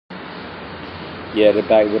Yeah, they're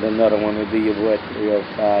back with another one of the your boy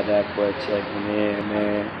 305. That boy checking in,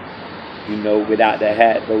 man. You know, without the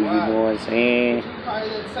hat though, you know what I'm saying?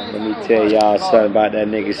 Let me tell y'all something about that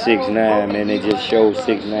nigga 6ix9ine, man. They just showed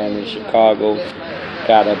 6ix9ine in Chicago.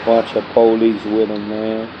 Got a bunch of police with him,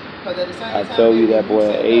 man. I told you that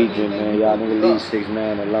boy agent, man. Y'all nigga leave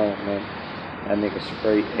 6ix9ine alone, man. That nigga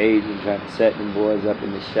straight agent trying to set them boys up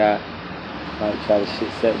in the shot. Like try to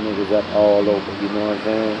set niggas up all over, you know what I'm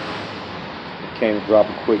saying? Came to drop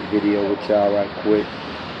a quick video with y'all right quick.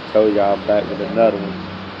 Told y'all I'm back with another one.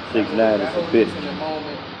 6ix9ine is a bitch.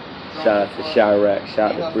 Shout out to Chirac.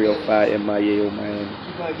 Shout out to 305 MIA, man.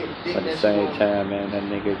 At the same time, man, that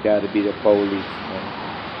nigga gotta be the police, man.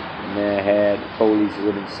 The man had the police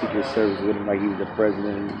with him, Secret Service with him like he was the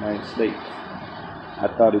president of the United States. I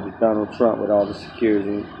thought it was Donald Trump with all the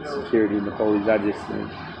security and the police. I just think,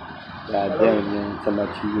 God damn it, man, talking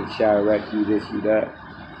about you with Chirac, you this, you that.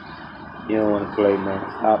 You don't want to play, man.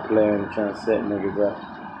 Stop playing and trying to set niggas up.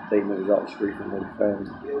 Take niggas off the street from their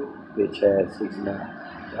family. Bitch ass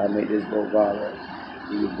 6ix9ine. I make this go viral.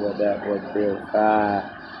 You boy, that boy, 305.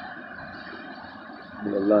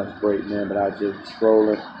 I'm a lunch break, man, but I was just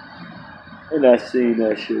scrolling. And I seen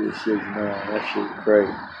that shit with 6ix9ine. That shit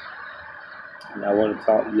crazy. And I want to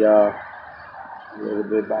talk to y'all a little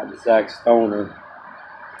bit about the Zach Stoner.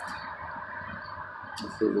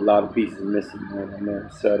 There's a lot of pieces missing, man. That man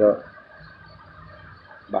set up.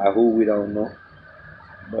 By who, we don't know,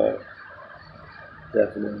 but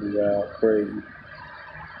definitely crazy.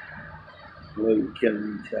 The way we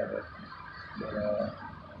killing each other. But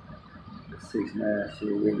the 6ix9ine shit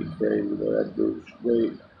really crazy though. That dude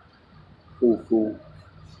straight foo,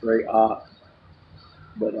 straight op,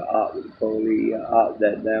 but an op with the police, an op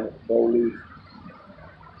that down with the police.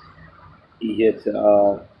 He here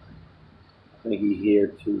to, I think he here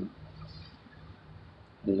to,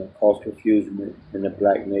 you know, cause confusion in the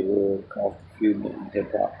black neighborhood, cause confusion in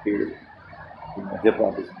hip hop period. You know, hip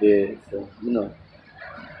hop is dead, so you know.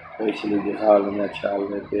 Basically just hollering at y'all a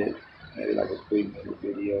little bit, maybe like a 3-minute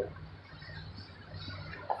video.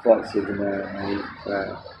 Fuck 6ix9ine,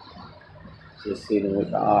 man. Just seen him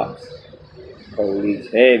with the ops.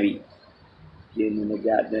 Police heavy. Getting in the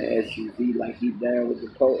goddamn SUV like he down with the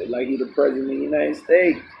police, like he the president of the United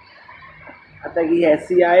States. I think he had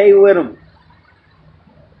CIA with him.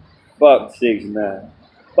 Fuck 6ix9ine.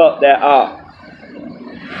 Fuck that op.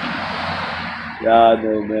 Y'all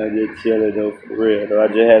know, man, just chilling though, for real though. I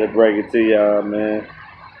just had to break it to y'all, man.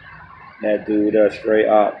 That dude, straight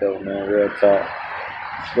op though, man, real talk.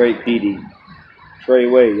 Straight PD. Straight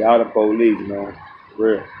way, y'all the police, man.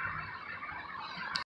 For real.